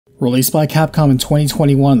Released by Capcom in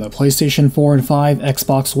 2021, the PlayStation 4 and 5,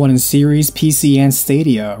 Xbox One and Series, PC, and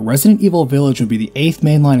Stadia, Resident Evil Village would be the 8th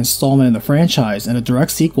mainline installment in the franchise and a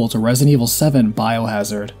direct sequel to Resident Evil 7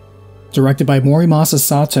 Biohazard. Directed by Morimasa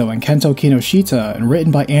Sato and Kento Kinoshita, and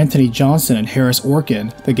written by Anthony Johnson and Harris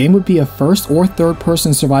Orkin, the game would be a first or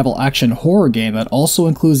third-person survival action horror game that also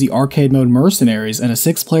includes the arcade mode Mercenaries and a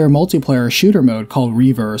 6-player multiplayer shooter mode called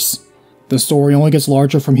Reverse. The story only gets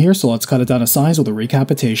larger from here, so let's cut it down to size with a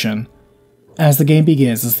recapitation. As the game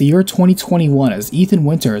begins, it's the year 2021 as Ethan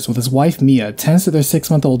Winters with his wife Mia tends to their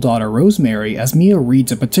 6-month-old daughter Rosemary as Mia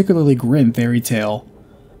reads a particularly grim fairy tale.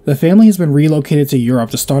 The family has been relocated to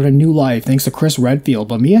Europe to start a new life thanks to Chris Redfield,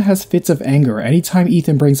 but Mia has fits of anger anytime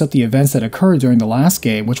Ethan brings up the events that occurred during the last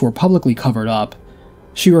game, which were publicly covered up.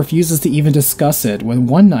 She refuses to even discuss it when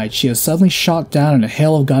one night she is suddenly shot down in a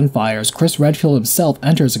hail of gunfire as Chris Redfield himself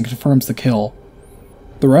enters and confirms the kill.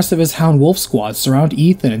 The rest of his Hound Wolf squad surround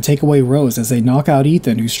Ethan and take away Rose as they knock out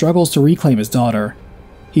Ethan, who struggles to reclaim his daughter.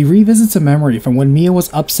 He revisits a memory from when Mia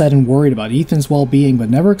was upset and worried about Ethan's well-being but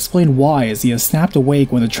never explained why, as he is snapped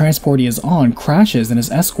awake when the transport he is on crashes and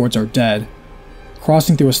his escorts are dead.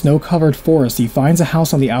 Crossing through a snow-covered forest, he finds a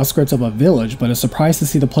house on the outskirts of a village but is surprised to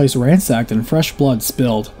see the place ransacked and fresh blood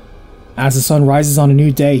spilled. As the sun rises on a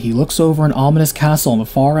new day, he looks over an ominous castle on the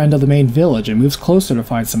far end of the main village and moves closer to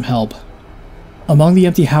find some help. Among the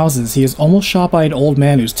empty houses, he is almost shot by an old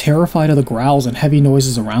man who's terrified of the growls and heavy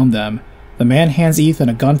noises around them. The man hands Ethan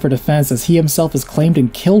a gun for defense as he himself is claimed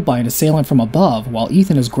and killed by an assailant from above while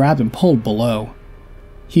Ethan is grabbed and pulled below.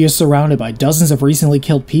 He is surrounded by dozens of recently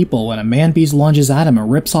killed people when a man-beast lunges at him and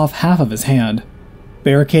rips off half of his hand.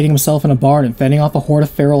 Barricading himself in a barn and fending off a horde of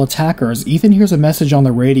feral attackers, Ethan hears a message on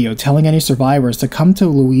the radio telling any survivors to come to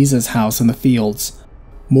Louisa's house in the fields.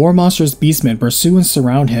 More monstrous beastmen pursue and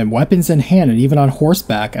surround him, weapons in hand and even on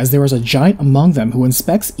horseback, as there is a giant among them who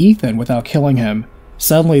inspects Ethan without killing him.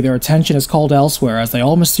 Suddenly, their attention is called elsewhere as they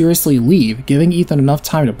all mysteriously leave, giving Ethan enough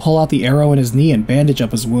time to pull out the arrow in his knee and bandage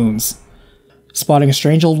up his wounds. Spotting a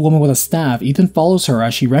strange old woman with a staff, Ethan follows her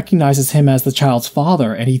as she recognizes him as the child's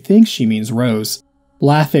father and he thinks she means Rose.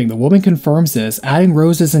 Laughing, the woman confirms this, adding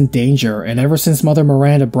Rose is in danger, and ever since Mother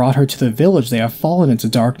Miranda brought her to the village they have fallen into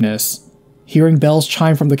darkness. Hearing bells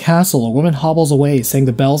chime from the castle, a woman hobbles away saying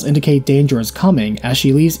the bells indicate danger is coming as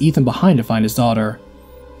she leaves Ethan behind to find his daughter.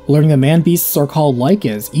 Learning that man-beasts are called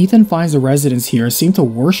Lycans, Ethan finds the residents here seem to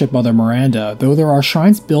worship Mother Miranda, though there are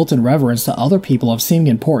shrines built in reverence to other people of seeming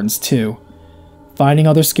importance too. Finding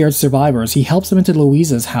other scared survivors, he helps them into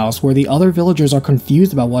Louisa's house where the other villagers are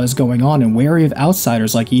confused about what is going on and wary of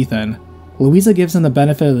outsiders like Ethan. Louisa gives them the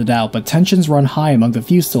benefit of the doubt, but tensions run high among the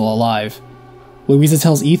few still alive. Louisa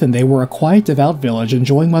tells Ethan they were a quiet, devout village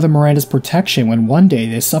enjoying Mother Miranda's protection when one day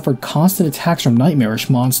they suffered constant attacks from nightmarish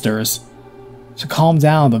monsters. To calm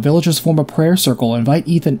down, the villagers form a prayer circle and invite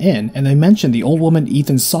Ethan in, and they mention the old woman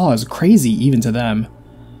Ethan saw as crazy even to them.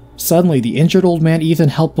 Suddenly, the injured old man Ethan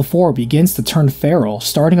helped before begins to turn feral,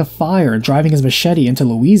 starting a fire and driving his machete into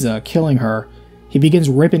Louisa, killing her. He begins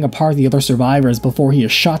ripping apart the other survivors before he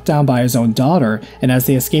is shot down by his own daughter, and as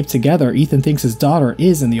they escape together, Ethan thinks his daughter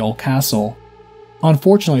is in the old castle.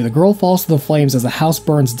 Unfortunately, the girl falls to the flames as the house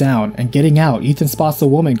burns down, and getting out, Ethan spots the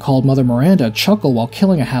woman called Mother Miranda chuckle while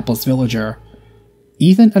killing a hapless villager.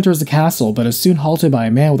 Ethan enters the castle, but is soon halted by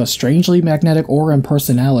a man with a strangely magnetic aura and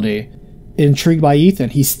personality. Intrigued by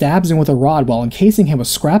Ethan, he stabs him with a rod while encasing him with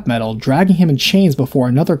scrap metal, dragging him in chains before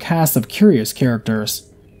another cast of curious characters.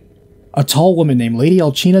 A tall woman named Lady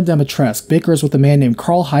Alcina Demetresque bickers with a man named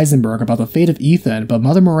Carl Heisenberg about the fate of Ethan, but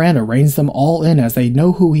Mother Miranda reins them all in as they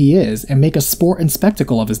know who he is and make a sport and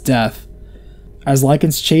spectacle of his death. As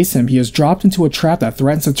Lycans chase him, he is dropped into a trap that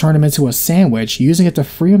threatens to turn him into a sandwich, using it to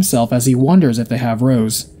free himself as he wonders if they have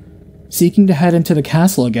Rose. Seeking to head into the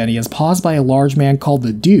castle again, he is paused by a large man called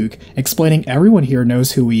the Duke, explaining everyone here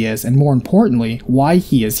knows who he is and more importantly, why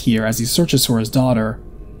he is here as he searches for his daughter.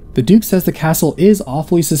 The Duke says the castle is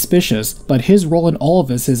awfully suspicious, but his role in all of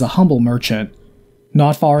this is a humble merchant.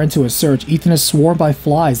 Not far into his search, Ethan is swarmed by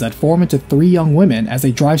flies that form into 3 young women as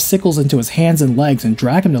they drive sickles into his hands and legs and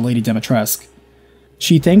drag him to Lady Demetresque.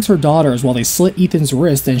 She thanks her daughters while they slit Ethan's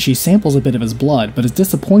wrist and she samples a bit of his blood, but is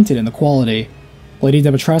disappointed in the quality. Lady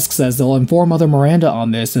Demetresque says they'll inform Mother Miranda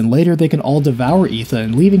on this and later they can all devour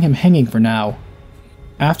Ethan, leaving him hanging for now.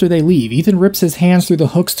 After they leave, Ethan rips his hands through the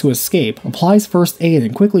hooks to escape, applies first aid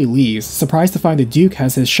and quickly leaves, surprised to find the Duke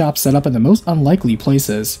has his shop set up in the most unlikely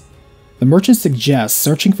places. The merchant suggests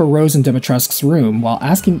searching for Rose in Demetresque's room while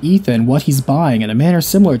asking Ethan what he's buying in a manner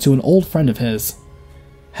similar to an old friend of his.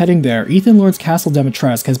 Heading there, Ethan learns Castle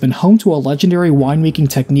Dimitrescu has been home to a legendary winemaking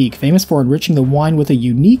technique famous for enriching the wine with a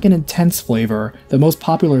unique and intense flavor, the most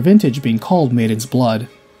popular vintage being called Maiden's Blood.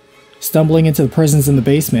 Stumbling into the prisons in the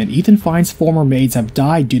basement, Ethan finds former maids have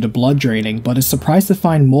died due to blood draining, but is surprised to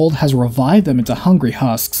find mold has revived them into hungry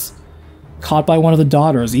husks. Caught by one of the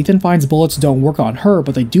daughters, Ethan finds bullets don't work on her,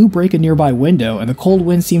 but they do break a nearby window, and the cold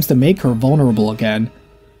wind seems to make her vulnerable again.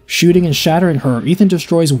 Shooting and shattering her, Ethan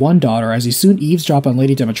destroys one daughter as he soon eavesdrops on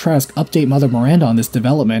Lady Dimitrescu update Mother Miranda on this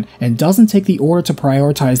development, and doesn't take the order to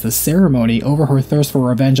prioritize the ceremony over her thirst for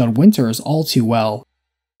revenge on Winters all too well.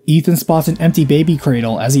 Ethan spots an empty baby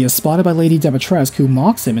cradle as he is spotted by Lady Dimitrescu, who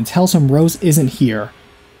mocks him and tells him Rose isn't here.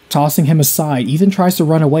 Tossing him aside, Ethan tries to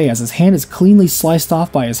run away as his hand is cleanly sliced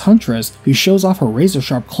off by his huntress, who shows off her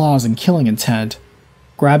razor-sharp claws and killing intent.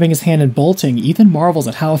 Grabbing his hand and bolting, Ethan marvels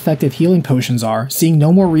at how effective healing potions are, seeing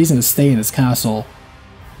no more reason to stay in this castle.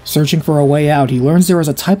 Searching for a way out, he learns there is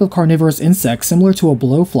a type of carnivorous insect similar to a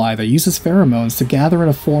blowfly that uses pheromones to gather in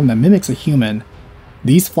a form that mimics a human.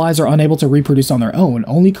 These flies are unable to reproduce on their own,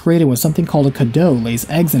 only created when something called a cadeau lays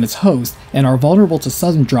eggs in its host, and are vulnerable to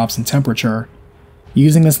sudden drops in temperature.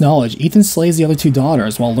 Using this knowledge, Ethan slays the other two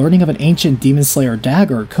daughters while learning of an ancient demon slayer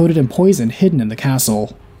dagger coated in poison hidden in the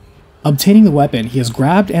castle. Obtaining the weapon, he is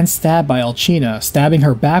grabbed and stabbed by Alcina, stabbing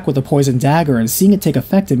her back with the poison dagger and seeing it take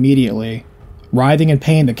effect immediately. Writhing in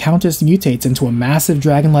pain, the Countess mutates into a massive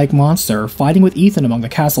dragon-like monster, fighting with Ethan among the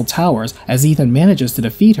castle towers as Ethan manages to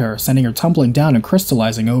defeat her, sending her tumbling down and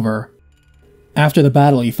crystallizing over. After the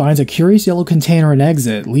battle, he finds a curious yellow container and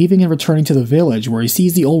exit, leaving and returning to the village where he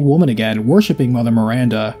sees the old woman again, worshipping Mother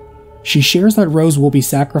Miranda. She shares that Rose will be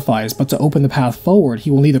sacrificed, but to open the path forward, he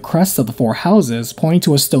will need the crests of the four houses, pointing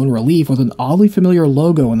to a stone relief with an oddly familiar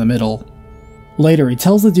logo in the middle. Later, he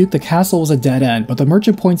tells the Duke the castle was a dead end, but the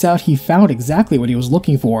merchant points out he found exactly what he was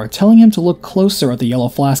looking for, telling him to look closer at the yellow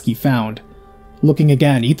flask he found. Looking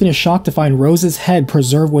again, Ethan is shocked to find Rose's head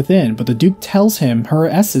preserved within, but the Duke tells him her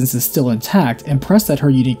essence is still intact, impressed at her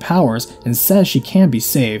unique powers, and says she can be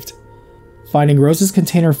saved. Finding Rose's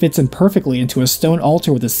container fits in perfectly into a stone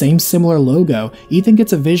altar with the same similar logo, Ethan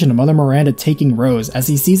gets a vision of Mother Miranda taking Rose as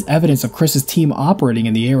he sees evidence of Chris's team operating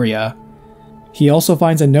in the area. He also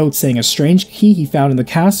finds a note saying a strange key he found in the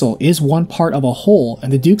castle is one part of a whole,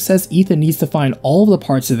 and the Duke says Ethan needs to find all of the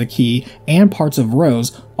parts of the key and parts of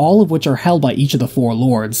Rose, all of which are held by each of the four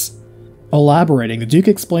lords. Elaborating, the Duke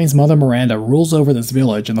explains Mother Miranda rules over this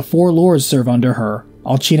village and the four lords serve under her: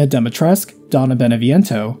 Alcina Dimitrescu, Donna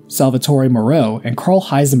Beneviento, Salvatore Moreau, and Karl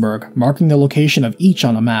Heisenberg, marking the location of each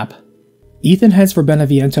on a map. Ethan heads for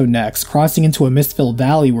Beneviento next, crossing into a mist-filled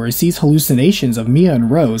valley where he sees hallucinations of Mia and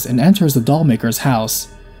Rose and enters the dollmaker's house.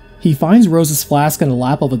 He finds Rose's flask in the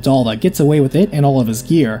lap of a doll that gets away with it and all of his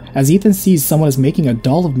gear, as Ethan sees someone is making a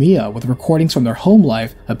doll of Mia with recordings from their home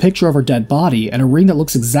life, a picture of her dead body, and a ring that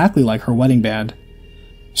looks exactly like her wedding band.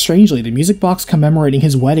 Strangely, the music box commemorating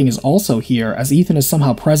his wedding is also here, as Ethan is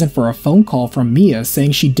somehow present for a phone call from Mia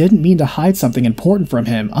saying she didn't mean to hide something important from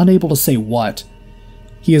him, unable to say what.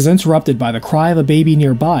 He is interrupted by the cry of a baby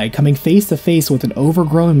nearby, coming face to face with an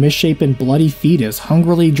overgrown, misshapen, bloody fetus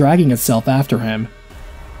hungrily dragging itself after him.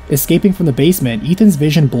 Escaping from the basement, Ethan's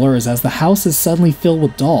vision blurs as the house is suddenly filled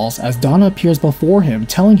with dolls as Donna appears before him,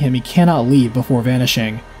 telling him he cannot leave before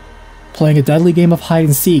vanishing. Playing a deadly game of hide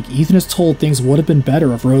and seek, Ethan is told things would have been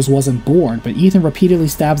better if Rose wasn't born, but Ethan repeatedly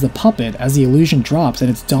stabs the puppet as the illusion drops and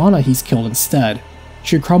it's Donna he's killed instead.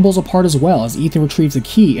 She crumbles apart as well as Ethan retrieves the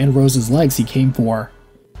key and Rose's legs he came for.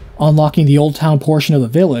 Unlocking the old town portion of the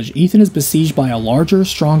village, Ethan is besieged by a larger,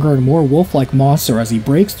 stronger, and more wolf-like monster as he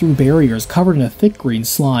breaks through barriers covered in a thick green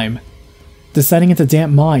slime. Descending into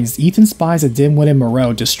damp mines, Ethan spies a dim-witted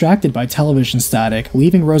Moreau distracted by television static,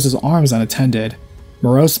 leaving Rose's arms unattended.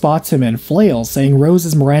 Moreau spots him and flails, saying Rose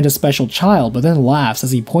is Miranda's special child, but then laughs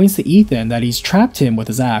as he points to Ethan that he's trapped him with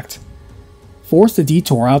his act. Forced to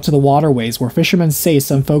detour out to the waterways where fishermen say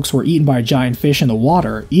some folks were eaten by a giant fish in the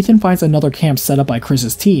water, Ethan finds another camp set up by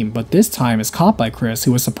Chris's team, but this time is caught by Chris,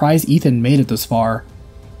 who is surprised Ethan made it this far.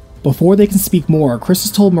 Before they can speak more, Chris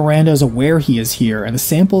is told Miranda is aware he is here, and the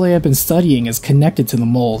sample they have been studying is connected to the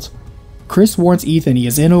mold. Chris warns Ethan he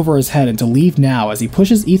is in over his head and to leave now as he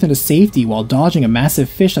pushes Ethan to safety while dodging a massive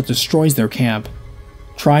fish that destroys their camp.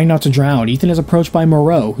 Trying not to drown, Ethan is approached by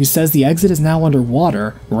Moreau, who says the exit is now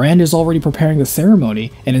underwater, Miranda is already preparing the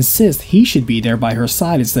ceremony, and insists he should be there by her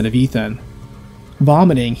side instead of Ethan.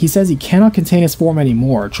 Vomiting, he says he cannot contain his form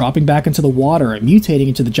anymore, dropping back into the water and mutating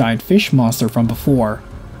into the giant fish monster from before.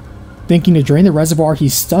 Thinking to drain the reservoir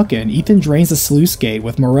he's stuck in, Ethan drains the sluice gate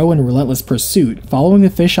with Moreau in relentless pursuit, following the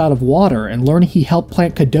fish out of water and learning he helped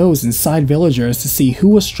plant cadeaux inside villagers to see who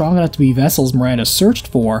was strong enough to be vessels Miranda searched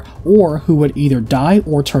for, or who would either die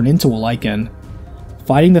or turn into a lichen.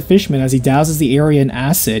 Fighting the fishman as he douses the area in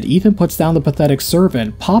acid, Ethan puts down the pathetic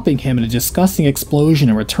servant, popping him in a disgusting explosion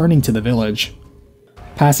and returning to the village.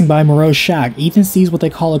 Passing by Moreau's shack, Ethan sees what they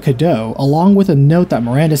call a cadeau, along with a note that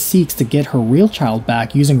Miranda seeks to get her real child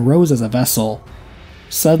back using Rose as a vessel.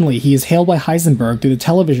 Suddenly, he is hailed by Heisenberg through the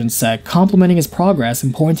television set, complimenting his progress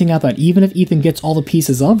and pointing out that even if Ethan gets all the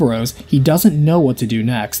pieces of Rose, he doesn't know what to do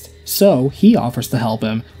next. So, he offers to help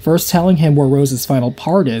him, first telling him where Rose's final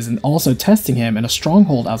part is and also testing him in a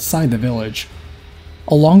stronghold outside the village.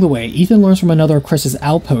 Along the way, Ethan learns from another of Chris's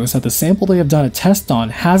outposts that the sample they have done a test on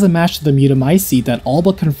has a match to the mutamycete that all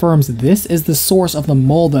but confirms this is the source of the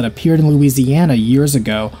mold that appeared in Louisiana years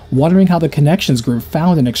ago, wondering how the Connections group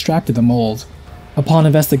found and extracted the mold. Upon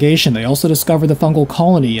investigation, they also discover the fungal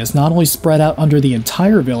colony is not only spread out under the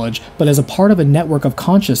entire village, but as a part of a network of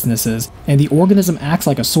consciousnesses, and the organism acts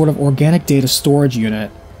like a sort of organic data storage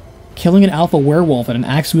unit. Killing an alpha werewolf and an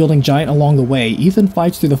axe-wielding giant along the way, Ethan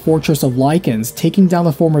fights through the fortress of lichens, taking down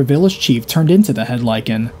the former village chief turned into the head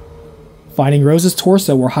lichen. Finding Rose's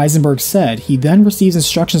torso where Heisenberg said, he then receives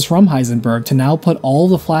instructions from Heisenberg to now put all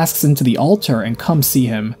the flasks into the altar and come see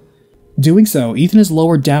him. Doing so, Ethan is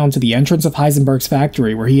lowered down to the entrance of Heisenberg's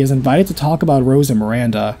factory where he is invited to talk about Rose and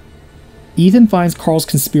Miranda. Ethan finds Carl's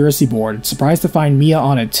conspiracy board, surprised to find Mia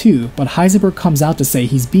on it too, but Heisenberg comes out to say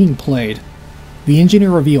he's being played. The engineer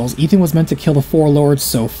reveals Ethan was meant to kill the four lords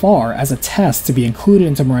so far as a test to be included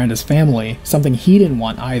into Miranda's family, something he didn't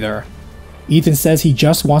want either. Ethan says he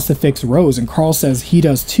just wants to fix Rose and Carl says he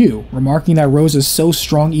does too, remarking that Rose is so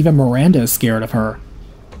strong even Miranda is scared of her.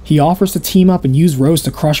 He offers to team up and use Rose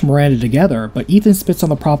to crush Miranda together, but Ethan spits on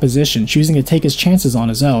the proposition, choosing to take his chances on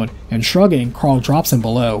his own, and shrugging, Carl drops him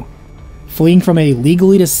below. Fleeing from a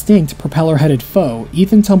legally distinct propeller-headed foe,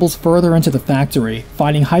 Ethan tumbles further into the factory,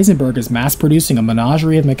 finding Heisenberg is mass-producing a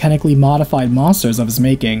menagerie of mechanically modified monsters of his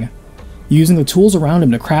making. Using the tools around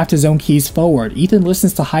him to craft his own keys forward, Ethan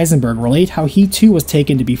listens to Heisenberg relate how he too was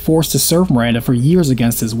taken to be forced to serve Miranda for years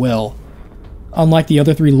against his will. Unlike the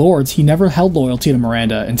other three lords, he never held loyalty to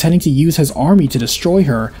Miranda, intending to use his army to destroy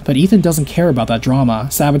her, but Ethan doesn't care about that drama,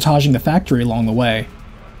 sabotaging the factory along the way.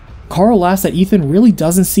 Carl laughs that Ethan really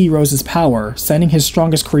doesn't see Rose's power, sending his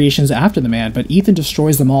strongest creations after the man, but Ethan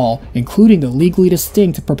destroys them all, including the legally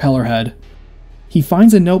distinct propeller head. He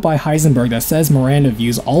finds a note by Heisenberg that says Miranda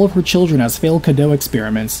views all of her children as failed Cadeau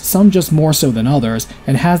experiments, some just more so than others,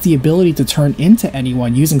 and has the ability to turn into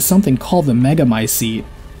anyone using something called the megamycete.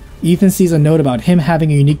 Ethan sees a note about him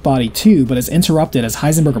having a unique body too, but is interrupted as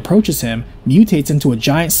Heisenberg approaches him, mutates into a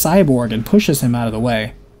giant cyborg, and pushes him out of the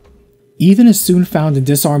way. Ethan is soon found and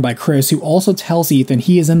disarmed by Chris, who also tells Ethan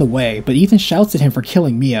he is in the way, but Ethan shouts at him for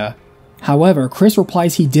killing Mia. However, Chris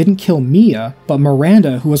replies he didn't kill Mia, but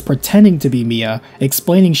Miranda, who was pretending to be Mia,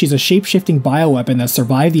 explaining she's a shape-shifting bioweapon that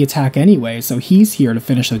survived the attack anyway, so he's here to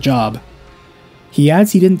finish the job. He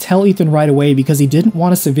adds he didn't tell Ethan right away because he didn't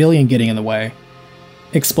want a civilian getting in the way.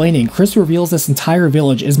 Explaining, Chris reveals this entire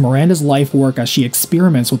village is Miranda's life work as she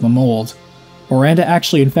experiments with the mold. Miranda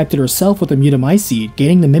actually infected herself with the mutamycete,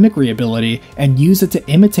 gaining the mimicry ability, and used it to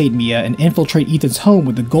imitate Mia and infiltrate Ethan's home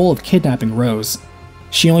with the goal of kidnapping Rose.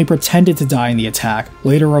 She only pretended to die in the attack,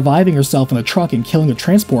 later reviving herself in the truck and killing the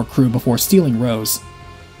transport crew before stealing Rose.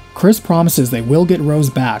 Chris promises they will get Rose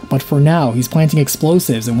back, but for now he's planting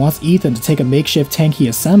explosives and wants Ethan to take a makeshift tank he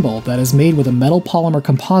assembled that is made with a metal polymer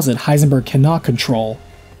composite Heisenberg cannot control.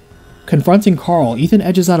 Confronting Carl, Ethan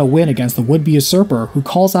edges out a win against the would-be usurper, who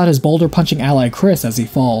calls out his boulder-punching ally Chris as he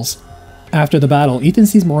falls. After the battle, Ethan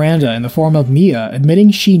sees Miranda in the form of Mia,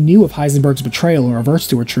 admitting she knew of Heisenberg's betrayal and reverts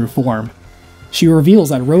to her true form. She reveals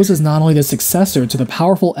that Rose is not only the successor to the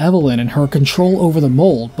powerful Evelyn in her control over the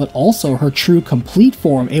mold, but also her true complete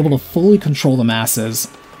form able to fully control the masses.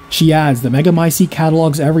 She adds the megamycete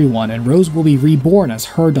catalogs everyone, and Rose will be reborn as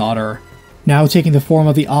her daughter. Now taking the form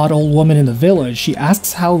of the odd old woman in the village, she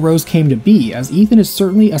asks how Rose came to be, as Ethan is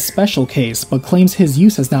certainly a special case, but claims his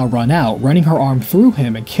use has now run out, running her arm through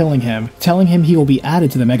him and killing him, telling him he will be added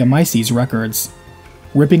to the megamycete's records.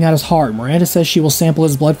 Ripping at his heart, Miranda says she will sample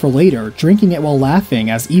his blood for later, drinking it while laughing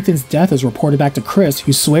as Ethan's death is reported back to Chris,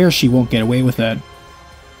 who swears she won't get away with it.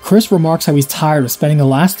 Chris remarks how he's tired of spending the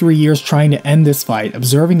last 3 years trying to end this fight,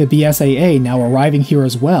 observing the BSAA now arriving here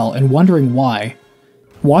as well, and wondering why.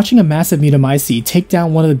 Watching a massive mutamycete take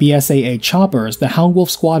down one of the BSAA choppers, the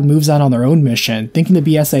Houndwolf squad moves out on their own mission, thinking the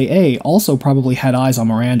BSAA also probably had eyes on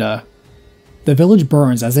Miranda. The village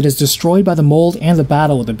burns as it is destroyed by the mold and the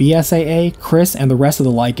battle with the BSAA, Chris, and the rest of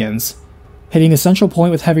the Lycans. Hitting the central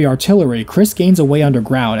point with heavy artillery, Chris gains a way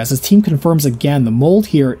underground as his team confirms again the mold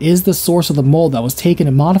here is the source of the mold that was taken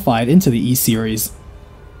and modified into the E-Series.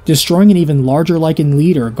 Destroying an even larger Lycan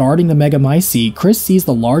leader guarding the Megamycete, Chris sees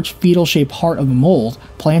the large fetal-shaped heart of the mold,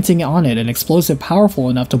 planting on it an explosive powerful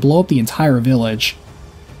enough to blow up the entire village.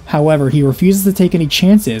 However, he refuses to take any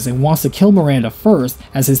chances and wants to kill Miranda first,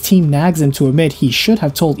 as his team nags him to admit he should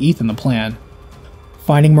have told Ethan the plan.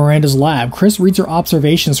 Finding Miranda's lab, Chris reads her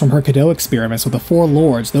observations from her Cadeau experiments with the four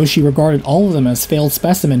lords, though she regarded all of them as failed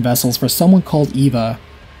specimen vessels for someone called Eva.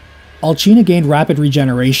 Alcina gained rapid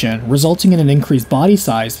regeneration, resulting in an increased body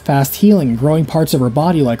size, fast healing, and growing parts of her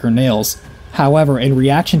body like her nails. However, in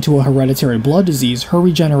reaction to a hereditary blood disease, her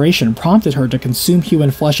regeneration prompted her to consume human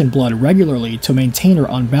flesh and blood regularly to maintain her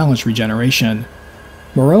unbalanced regeneration.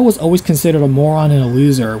 Moreau was always considered a moron and a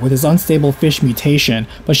loser with his unstable fish mutation,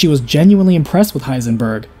 but she was genuinely impressed with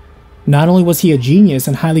Heisenberg. Not only was he a genius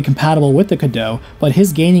and highly compatible with the Cadeau, but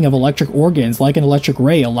his gaining of electric organs like an electric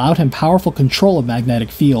ray allowed him powerful control of magnetic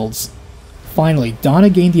fields. Finally, Donna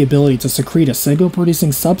gained the ability to secrete a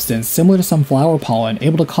signal-producing substance similar to some flower pollen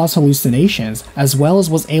able to cause hallucinations, as well as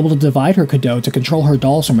was able to divide her Cadeau to control her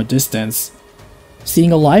dolls from a distance.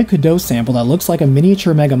 Seeing a live Cadeau sample that looks like a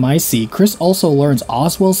miniature Megamycete, Chris also learns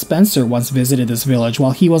Oswald Spencer once visited this village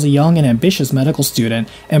while he was a young and ambitious medical student,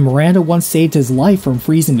 and Miranda once saved his life from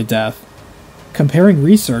freezing to death. Comparing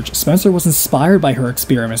research, Spencer was inspired by her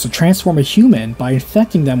experiments to transform a human by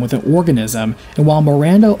infecting them with an organism, and while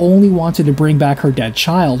Miranda only wanted to bring back her dead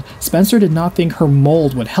child, Spencer did not think her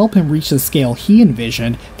mold would help him reach the scale he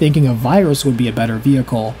envisioned, thinking a virus would be a better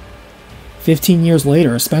vehicle. 15 years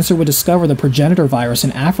later, Spencer would discover the progenitor virus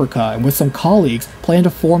in Africa and with some colleagues planned to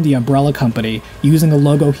form the Umbrella Company, using a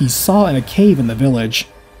logo he saw in a cave in the village.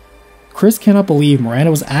 Chris cannot believe Miranda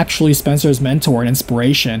was actually Spencer's mentor and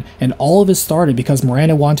inspiration, and all of this started because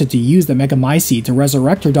Miranda wanted to use the Megamycete to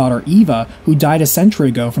resurrect her daughter Eva, who died a century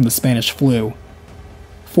ago from the Spanish flu.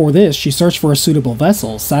 For this, she searched for a suitable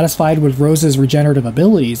vessel, satisfied with Rose's regenerative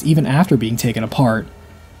abilities even after being taken apart.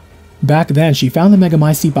 Back then, she found the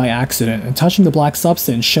Megamycete by accident, and touching the black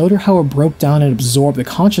substance showed her how it broke down and absorbed the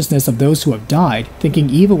consciousness of those who have died, thinking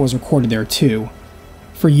Eva was recorded there too.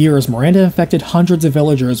 For years, Miranda infected hundreds of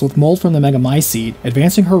villagers with mold from the Megamycete,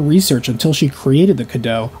 advancing her research until she created the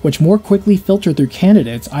Cadeau, which more quickly filtered through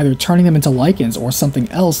candidates, either turning them into Lycans or something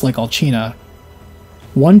else like Alcina.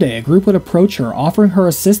 One day, a group would approach her, offering her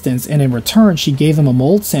assistance, and in return she gave them a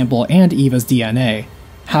mold sample and Eva's DNA.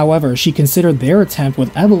 However, she considered their attempt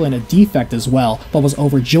with Evelyn a defect as well, but was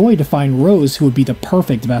overjoyed to find Rose, who would be the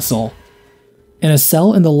perfect vessel. In a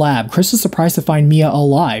cell in the lab, Chris is surprised to find Mia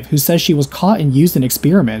alive, who says she was caught and used in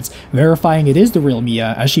experiments, verifying it is the real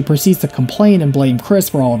Mia as she proceeds to complain and blame Chris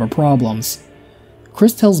for all of her problems.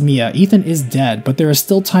 Chris tells Mia Ethan is dead, but there is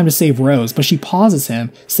still time to save Rose, but she pauses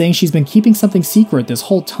him, saying she's been keeping something secret this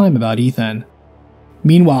whole time about Ethan.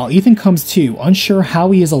 Meanwhile, Ethan comes to, unsure how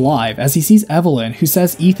he is alive, as he sees Evelyn, who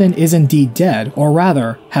says Ethan is indeed dead, or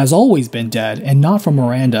rather, has always been dead, and not from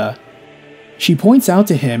Miranda. She points out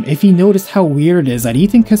to him if he noticed how weird it is that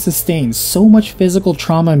Ethan could sustain so much physical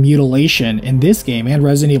trauma and mutilation in this game and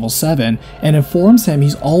Resident Evil 7, and informs him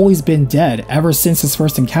he's always been dead ever since his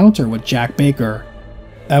first encounter with Jack Baker.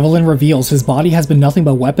 Evelyn reveals his body has been nothing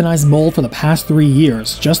but weaponized mold for the past 3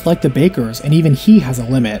 years, just like the Bakers, and even he has a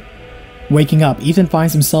limit. Waking up, Ethan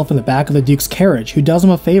finds himself in the back of the Duke's carriage, who does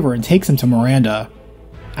him a favor and takes him to Miranda.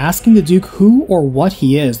 Asking the Duke who or what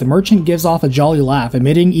he is, the merchant gives off a jolly laugh,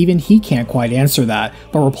 admitting even he can't quite answer that,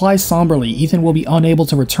 but replies somberly Ethan will be unable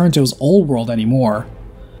to return to his old world anymore.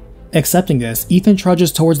 Accepting this, Ethan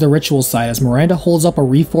trudges towards the ritual site as Miranda holds up a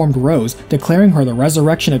reformed Rose, declaring her the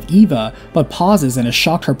resurrection of Eva, but pauses and is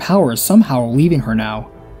shocked her powers somehow are leaving her now.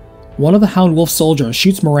 One of the Hound Wolf soldiers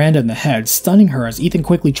shoots Miranda in the head, stunning her as Ethan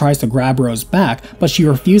quickly tries to grab Rose back, but she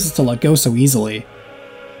refuses to let go so easily.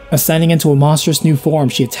 Ascending into a monstrous new form,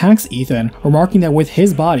 she attacks Ethan, remarking that with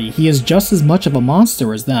his body, he is just as much of a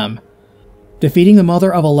monster as them. Defeating the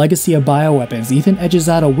mother of a legacy of bioweapons, Ethan edges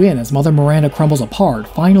out a win as Mother Miranda crumbles apart,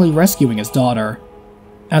 finally rescuing his daughter.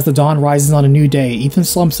 As the dawn rises on a new day, Ethan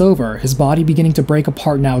slumps over, his body beginning to break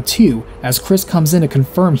apart now too, as Chris comes in to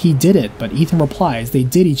confirm he did it, but Ethan replies they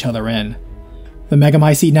did each other in. The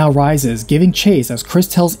Megamycete now rises, giving chase as Chris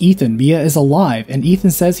tells Ethan Mia is alive, and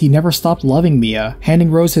Ethan says he never stopped loving Mia,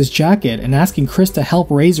 handing Rose his jacket and asking Chris to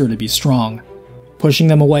help raise her to be strong. Pushing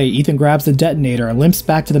them away, Ethan grabs the detonator and limps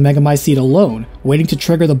back to the Megamycete alone, waiting to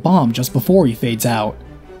trigger the bomb just before he fades out.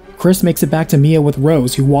 Chris makes it back to Mia with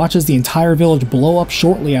Rose, who watches the entire village blow up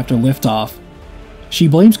shortly after liftoff. She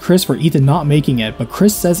blames Chris for Ethan not making it, but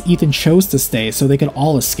Chris says Ethan chose to stay so they could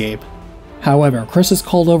all escape. However, Chris is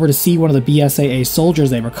called over to see one of the BSAA soldiers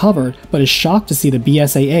they recovered, but is shocked to see the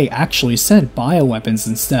BSAA actually sent bioweapons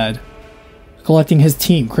instead. Collecting his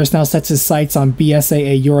team, Chris now sets his sights on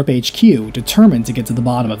BSAA Europe HQ, determined to get to the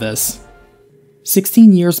bottom of this.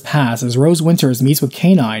 16 years pass as Rose Winters meets with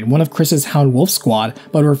K9, one of Chris's Hound Wolf squad,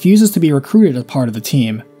 but refuses to be recruited as part of the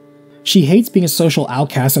team. She hates being a social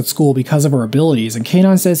outcast at school because of her abilities, and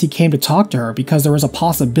K9 says he came to talk to her because there was a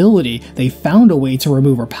possibility they found a way to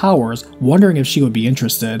remove her powers, wondering if she would be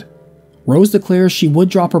interested. Rose declares she would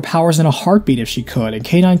drop her powers in a heartbeat if she could, and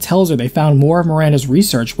K9 tells her they found more of Miranda's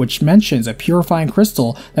research, which mentions a purifying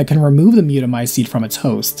crystal that can remove the mutamycete from its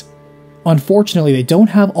host. Unfortunately, they don't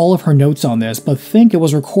have all of her notes on this, but think it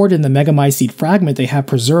was recorded in the megamycete fragment they have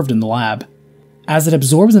preserved in the lab. As it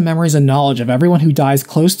absorbs the memories and knowledge of everyone who dies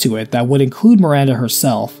close to it, that would include Miranda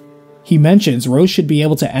herself. He mentions Rose should be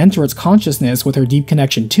able to enter its consciousness with her deep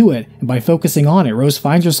connection to it, and by focusing on it, Rose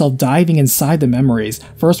finds herself diving inside the memories,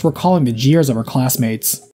 first recalling the jeers of her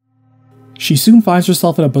classmates. She soon finds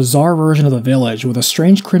herself in a bizarre version of the village, with a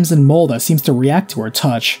strange crimson mole that seems to react to her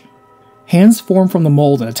touch. Hands form from the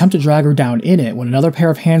mold and attempt to drag her down in it when another pair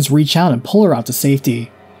of hands reach out and pull her out to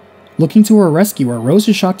safety. Looking to her rescuer, Rose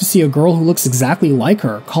is shocked to see a girl who looks exactly like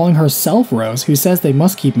her, calling herself Rose, who says they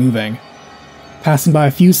must keep moving. Passing by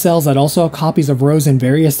a few cells that also have copies of Rose in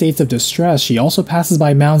various states of distress, she also passes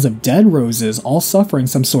by mounds of dead roses, all suffering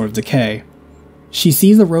some sort of decay. She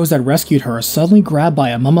sees the Rose that rescued her suddenly grabbed by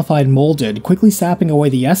a mummified molded, quickly sapping away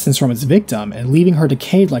the essence from its victim and leaving her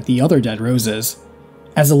decayed like the other dead roses.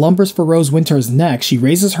 As it lumbers for Rose Winters' neck, she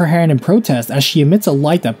raises her hand in protest as she emits a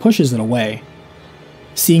light that pushes it away.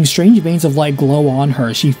 Seeing strange veins of light glow on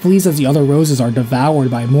her, she flees as the other roses are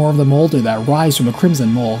devoured by more of the molded that rise from the crimson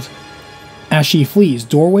mold. As she flees,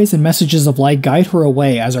 doorways and messages of light guide her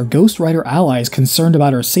away as her Ghost Rider ally is concerned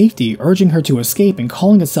about her safety, urging her to escape and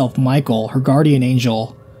calling itself Michael, her guardian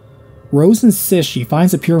angel. Rose insists she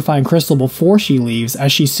finds a purifying crystal before she leaves,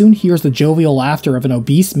 as she soon hears the jovial laughter of an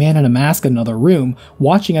obese man in a mask in another room,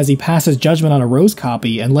 watching as he passes judgment on a Rose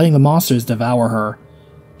copy and letting the monsters devour her.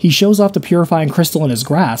 He shows off the purifying crystal in his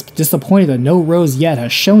grasp, disappointed that no Rose yet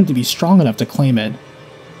has shown to be strong enough to claim it.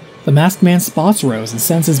 The masked man spots Rose and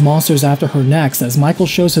sends his monsters after her next as Michael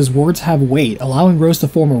shows his words have weight, allowing Rose to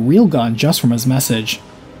form a real gun just from his message.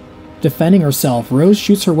 Defending herself, Rose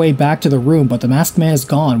shoots her way back to the room, but the masked man is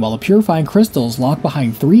gone while the purifying crystal is locked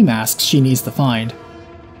behind 3 masks she needs to find.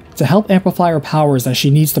 To help amplify her powers as she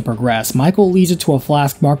needs to progress, Michael leads it to a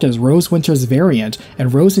flask marked as Rose Winter's variant,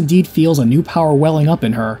 and Rose indeed feels a new power welling up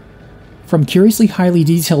in her. From curiously highly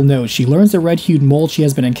detailed notes, she learns the red-hued mold she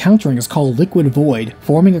has been encountering is called Liquid Void,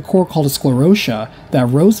 forming a core called a Sclerotia, that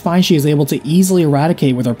Rose finds she is able to easily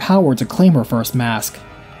eradicate with her power to claim her first mask.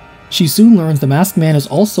 She soon learns the masked man is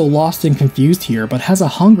also lost and confused here, but has a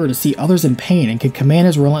hunger to see others in pain and can command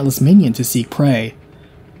his relentless minion to seek prey.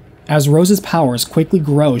 As Rose's powers quickly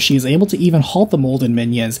grow, she is able to even halt the molded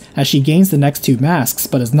minions as she gains the next 2 masks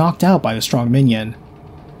but is knocked out by the strong minion.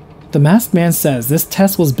 The masked man says this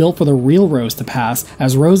test was built for the real Rose to pass,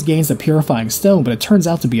 as Rose gains the purifying stone, but it turns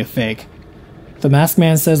out to be a fake. The masked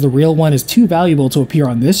man says the real one is too valuable to appear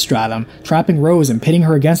on this stratum, trapping Rose and pitting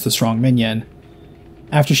her against the strong minion.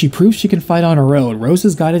 After she proves she can fight on her own, Rose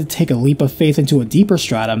is guided to take a leap of faith into a deeper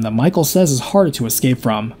stratum that Michael says is harder to escape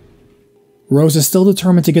from. Rose is still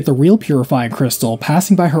determined to get the real purifying crystal,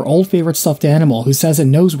 passing by her old favorite stuffed animal who says it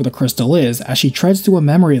knows where the crystal is as she treads through a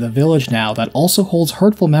memory of the village now that also holds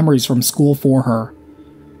hurtful memories from school for her.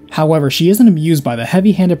 However, she isn't amused by the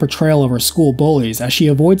heavy-handed portrayal of her school bullies as she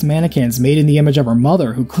avoids mannequins made in the image of her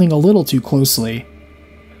mother who cling a little too closely.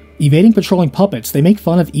 Evading patrolling puppets, they make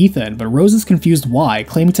fun of Ethan, but Rose is confused why,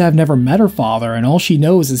 claiming to have never met her father and all she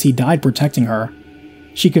knows is he died protecting her.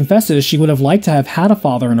 She confesses she would have liked to have had a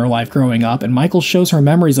father in her life growing up, and Michael shows her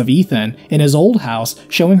memories of Ethan in his old house,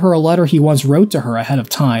 showing her a letter he once wrote to her ahead of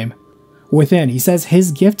time. Within, he says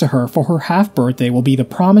his gift to her for her half-birthday will be the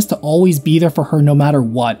promise to always be there for her no matter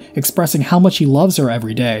what, expressing how much he loves her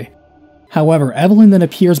every day. However, Evelyn then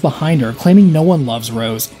appears behind her, claiming no one loves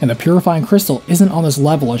Rose, and the purifying crystal isn't on this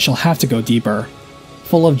level and she'll have to go deeper.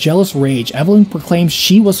 Full of jealous rage, Evelyn proclaims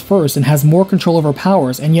she was first and has more control of her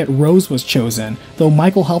powers, and yet Rose was chosen, though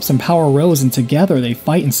Michael helps empower Rose and together they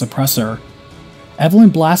fight and suppress her. Evelyn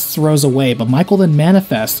blasts Rose away, but Michael then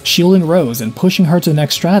manifests, shielding Rose and pushing her to the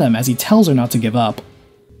next stratum as he tells her not to give up.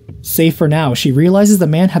 Safe for now, she realizes the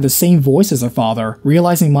man had the same voice as her father,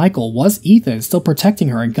 realizing Michael was Ethan, still protecting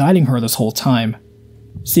her and guiding her this whole time.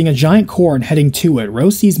 Seeing a giant corn heading to it,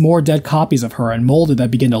 Rose sees more dead copies of her and molded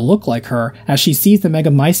that begin to look like her as she sees the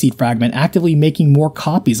Megamycete fragment actively making more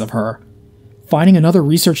copies of her. Finding another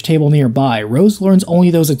research table nearby, Rose learns only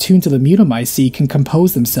those attuned to the Mutamycete can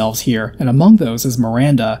compose themselves here, and among those is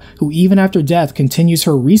Miranda, who even after death continues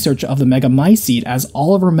her research of the Megamycete as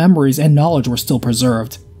all of her memories and knowledge were still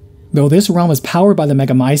preserved. Though this realm is powered by the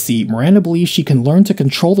Megamycete, Miranda believes she can learn to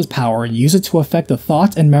control this power and use it to affect the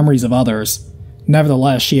thoughts and memories of others.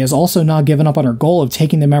 Nevertheless, she has also not given up on her goal of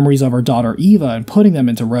taking the memories of her daughter Eva and putting them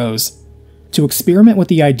into Rose. To experiment with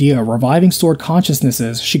the idea of reviving stored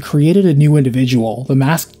consciousnesses, she created a new individual, the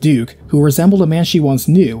Masked Duke, who resembled a man she once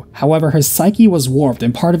knew. However, his psyche was warped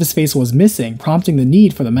and part of his face was missing, prompting the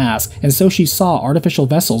need for the mask, and so she saw artificial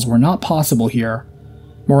vessels were not possible here.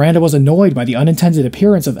 Miranda was annoyed by the unintended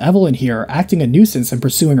appearance of Evelyn here, acting a nuisance and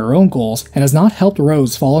pursuing her own goals, and has not helped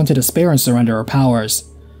Rose fall into despair and surrender her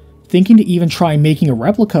powers. Thinking to even try making a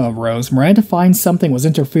replica of Rose, Miranda finds something was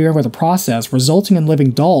interfering with the process, resulting in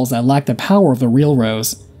living dolls that lack the power of the real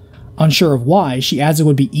Rose. Unsure of why, she adds it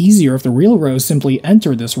would be easier if the real Rose simply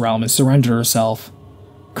entered this realm and surrendered herself.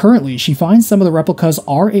 Currently, she finds some of the replicas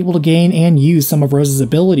are able to gain and use some of Rose's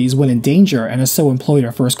abilities when in danger and has so employed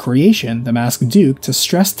her first creation, the Masked Duke, to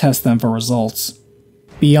stress test them for results.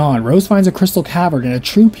 Beyond, Rose finds a crystal cavern and a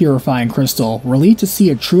true purifying crystal, relieved to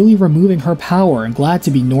see it truly removing her power and glad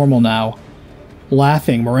to be normal now.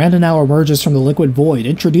 Laughing, Miranda now emerges from the liquid void,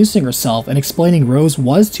 introducing herself and explaining Rose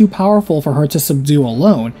was too powerful for her to subdue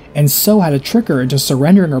alone, and so had to trick her into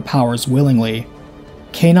surrendering her powers willingly.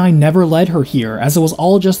 K9 never led her here, as it was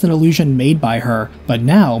all just an illusion made by her, but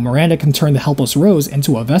now Miranda can turn the helpless Rose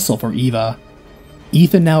into a vessel for Eva.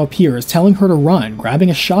 Ethan now appears, telling her to run, grabbing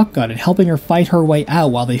a shotgun and helping her fight her way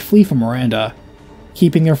out while they flee from Miranda.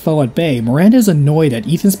 Keeping their foe at bay, Miranda is annoyed at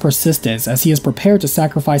Ethan's persistence as he is prepared to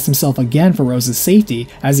sacrifice himself again for Rose's safety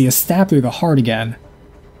as he is stabbed through the heart again.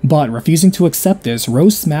 But refusing to accept this,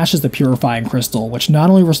 Rose smashes the purifying crystal, which not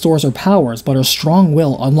only restores her powers, but her strong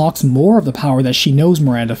will unlocks more of the power that she knows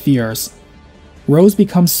Miranda fears. Rose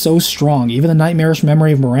becomes so strong, even the nightmarish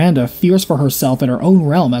memory of Miranda fears for herself in her own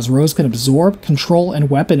realm as Rose can absorb, control, and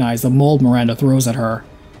weaponize the mold Miranda throws at her.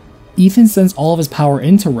 Ethan sends all of his power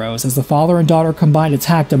into Rose as the father and daughter combined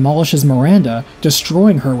attack demolishes Miranda,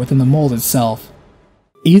 destroying her within the mold itself.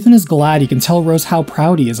 Ethan is glad he can tell Rose how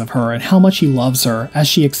proud he is of her and how much he loves her, as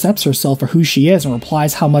she accepts herself for who she is and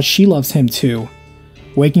replies how much she loves him too.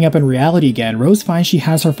 Waking up in reality again, Rose finds she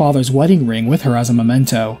has her father's wedding ring with her as a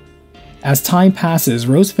memento. As time passes,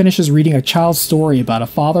 Rose finishes reading a child's story about a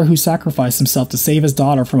father who sacrificed himself to save his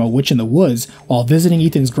daughter from a witch in the woods while visiting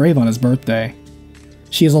Ethan's grave on his birthday.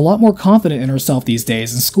 She is a lot more confident in herself these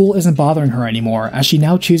days, and school isn't bothering her anymore, as she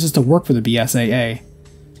now chooses to work for the BSAA.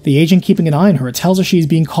 The agent keeping an eye on her tells her she is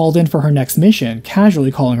being called in for her next mission,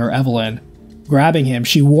 casually calling her Evelyn. Grabbing him,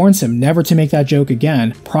 she warns him never to make that joke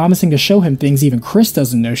again, promising to show him things even Chris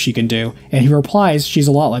doesn't know she can do, and he replies she's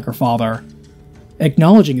a lot like her father.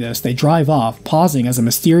 Acknowledging this, they drive off, pausing as a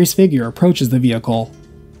mysterious figure approaches the vehicle.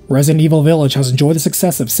 Resident Evil Village has enjoyed the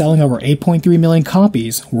success of selling over 8.3 million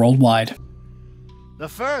copies worldwide. The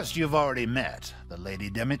first you've already met, the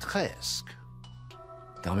Lady Dimitrescu.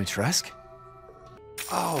 Dimitrescu?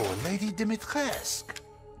 Oh, Lady Dimitrescu.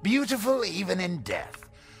 Beautiful even in death.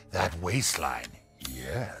 That waistline,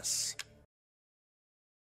 yes.